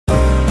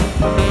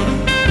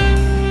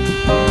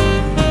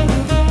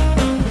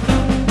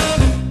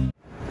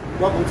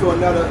to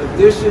another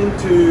edition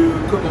to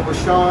Cooking with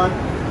Shawn.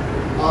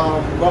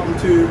 Welcome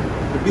to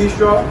the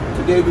bistro.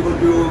 Today we're going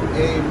to do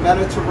a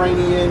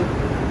Mediterranean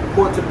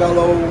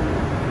Portobello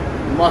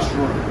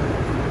Mushroom.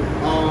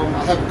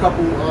 I have a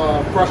couple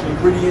fresh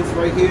ingredients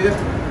right here.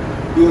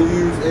 We'll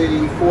use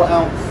a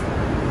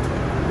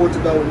 4-ounce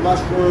Portobello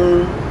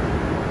mushroom,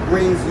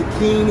 green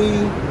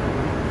zucchini,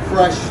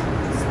 fresh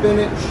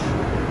spinach,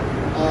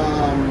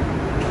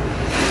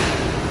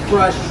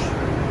 fresh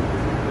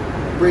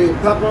red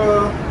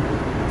pepper,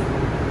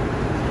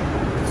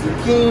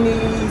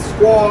 zucchini,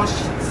 squash,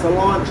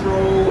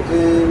 cilantro,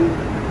 and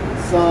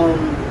some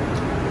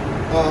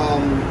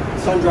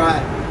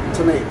sun-dried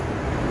tomato.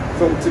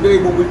 So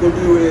today what we're going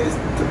to do is,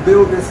 to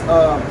build this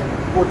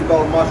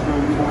portobello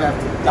mushroom, we're going to have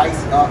to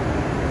dice up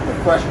the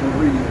fresh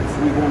ingredients.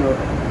 We're going to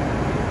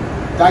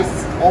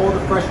dice all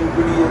the fresh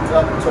ingredients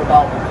up to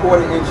about a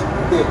 1/4 inch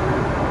thick.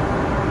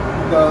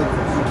 The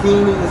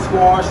zucchini and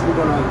squash we're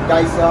going to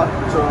dice up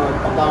to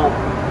about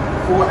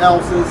 4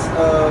 ounces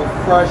of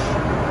fresh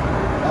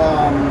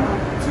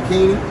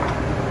zucchini.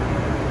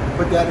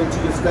 Put that into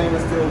your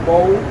stainless steel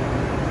bowl.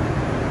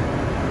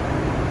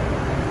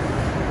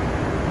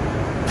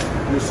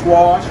 Your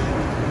squash.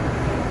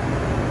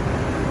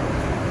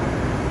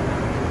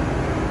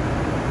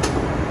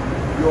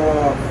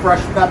 Your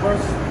fresh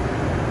peppers.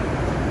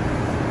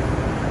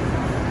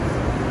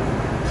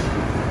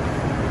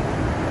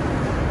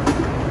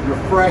 Your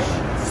fresh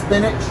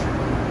spinach.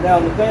 Now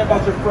the thing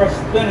about your fresh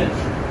spinach,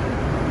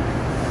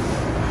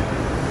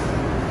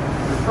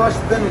 the fresh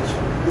spinach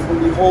is going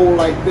to be whole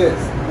like this.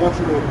 I want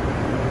you to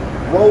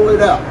roll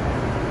it up,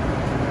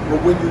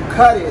 but when you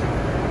cut it,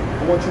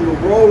 I want you to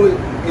roll it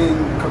in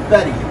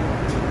confetti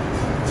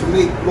to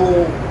make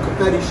little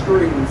confetti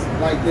strings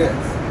like this.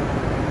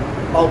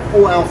 About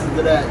 4 ounces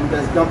of that, and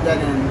just dump that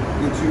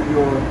into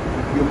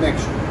your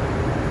mixture.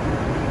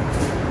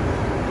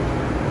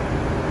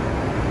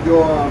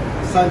 Your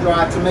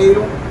sun-dried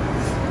tomato,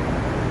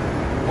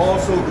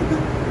 also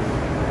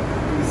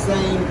the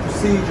same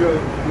procedure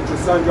with your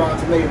sun-dried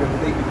tomato.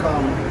 If they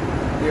become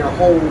their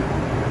whole,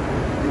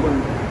 you're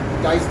going to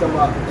dice them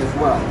up as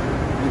well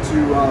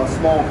into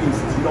small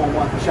pieces. You don't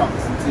want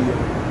chunks into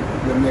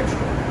your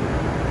mixture.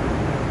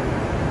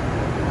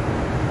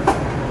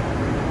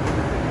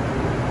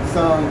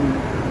 Some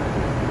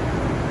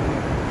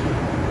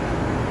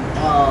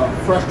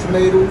fresh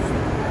tomatoes,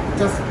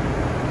 just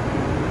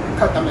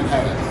cut them in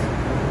half.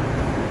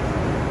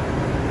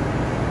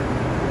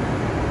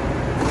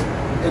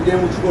 And then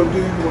what you're going to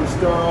do, you're going to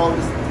stir all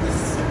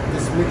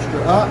this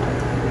mixture up.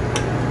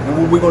 And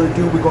what we're going to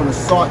do, we're going to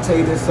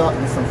saute this up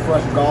with some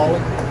fresh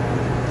garlic.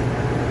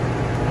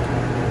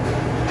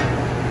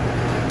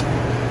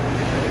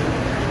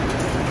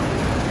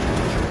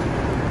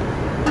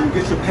 You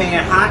get your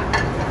pan hot.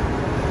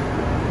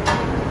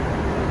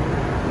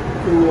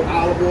 Put a little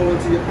olive oil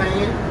into your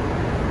pan.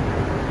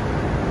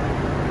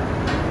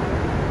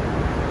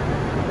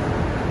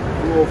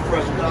 A little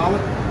fresh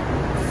garlic.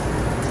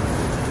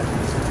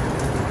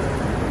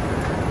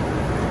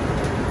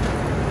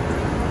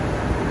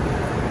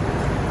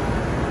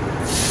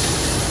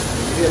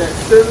 Hear that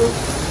sizzle?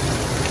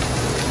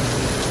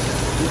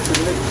 Get your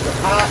mixture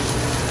hot.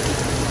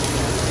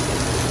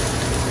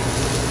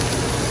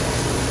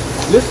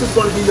 This is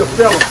going to be your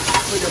filling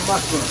for your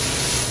mushroom.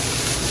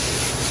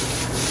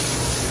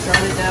 Turn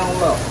it down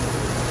low.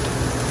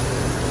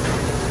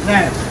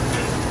 Now,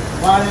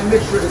 while that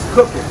mixture is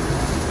cooking,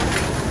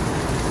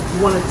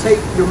 you want to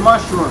take your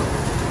mushroom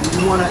and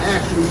you want to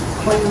actually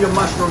clean your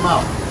mushroom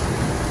out.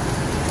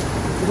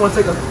 You want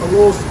to take a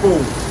little spoon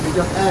and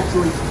just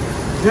actually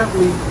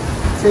gently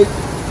take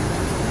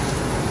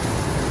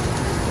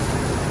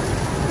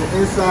the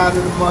inside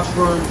of the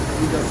mushroom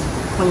and just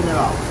clean it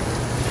out.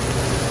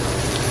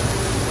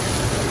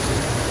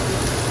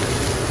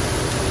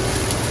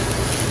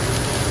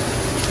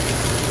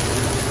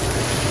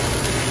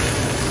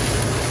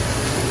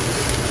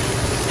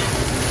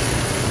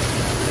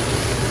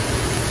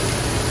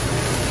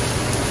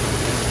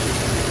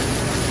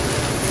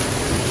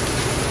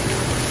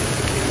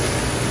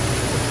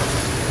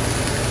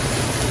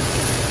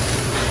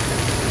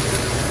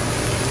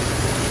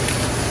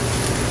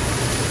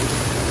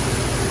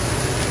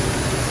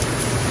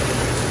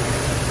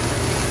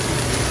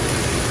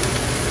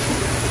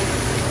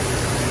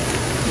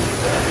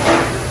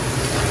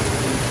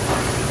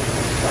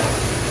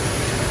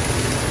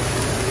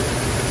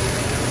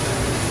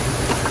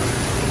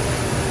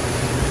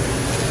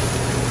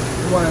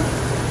 Want to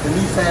at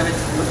least have it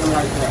looking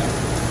like that.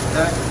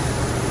 Okay?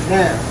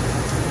 Now,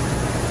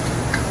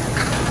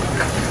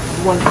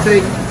 you want to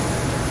take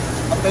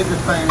a paper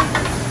pan,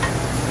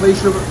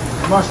 place your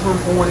mushroom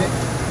on it,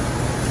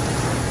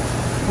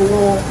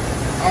 pour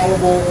olive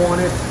oil on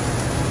it,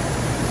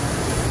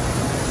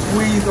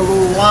 squeeze a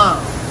little lime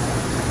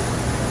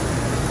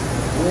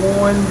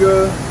on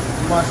your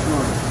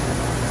mushroom.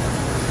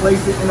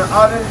 Place it in the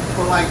oven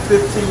for like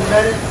 15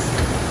 minutes.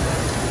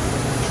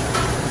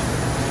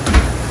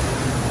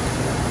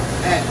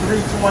 At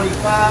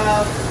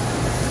 325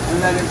 and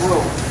let it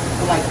roll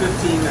for like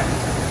 15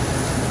 minutes.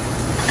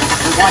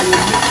 while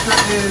your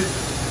mixture is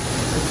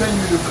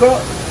continue to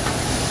cook,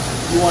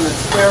 you want to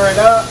stir it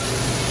up.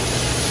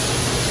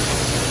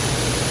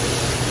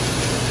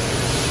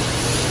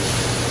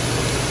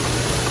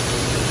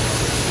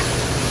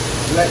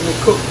 Letting it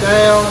cook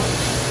down.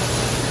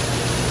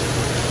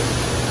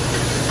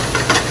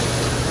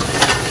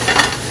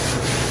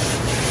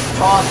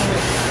 Tossing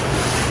it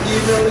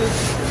evenly.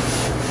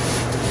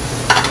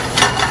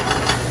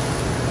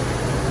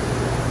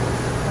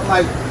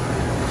 Like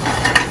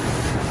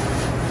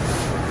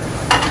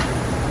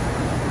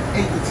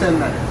 8 to 10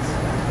 minutes.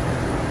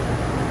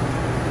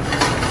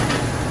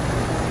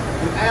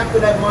 And after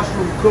that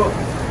mushroom cooks,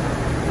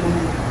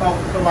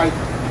 for like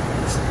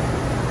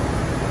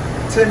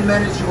 10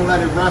 minutes, you're gonna let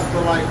it rest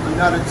for like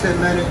another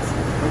 10 minutes,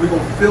 and we're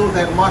gonna fill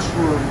that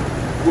mushroom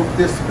with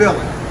this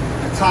filling.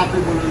 And top it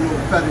with a little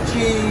feta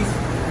cheese,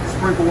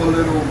 sprinkle a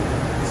little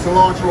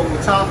cilantro on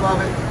the top of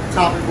it,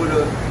 top it with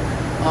a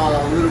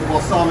little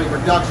balsamic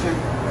reduction.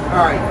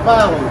 All right,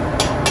 finally,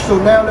 so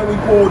now that we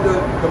pulled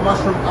the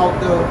mushroom out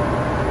the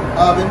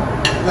oven,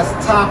 let's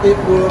top it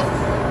with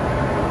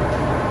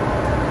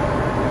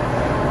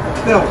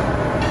filling.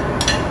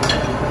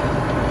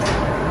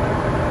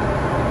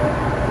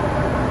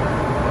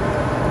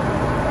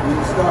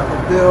 Start to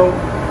build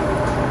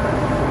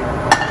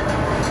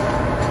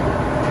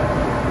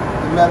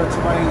the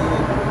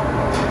Mediterranean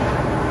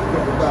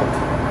Portobello.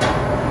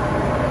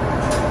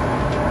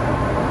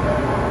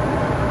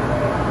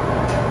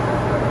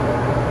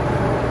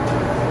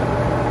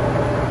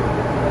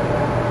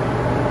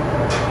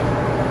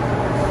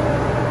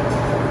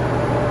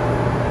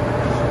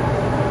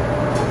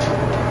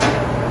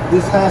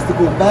 This has to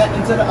go back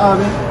into the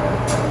oven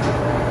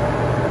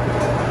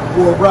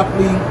for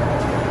roughly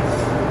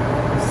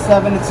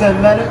 7 to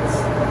 10 minutes.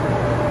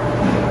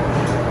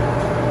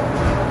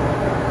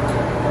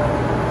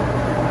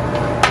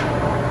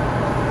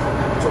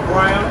 To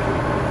brown.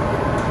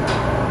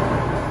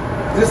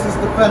 This is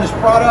the finished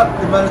product,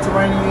 the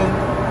Mediterranean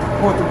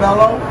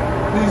Portobello.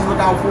 Please look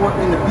out for it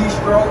in the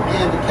bistro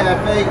and the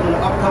cafe on the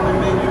upcoming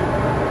menu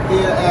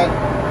here at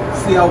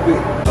CLB.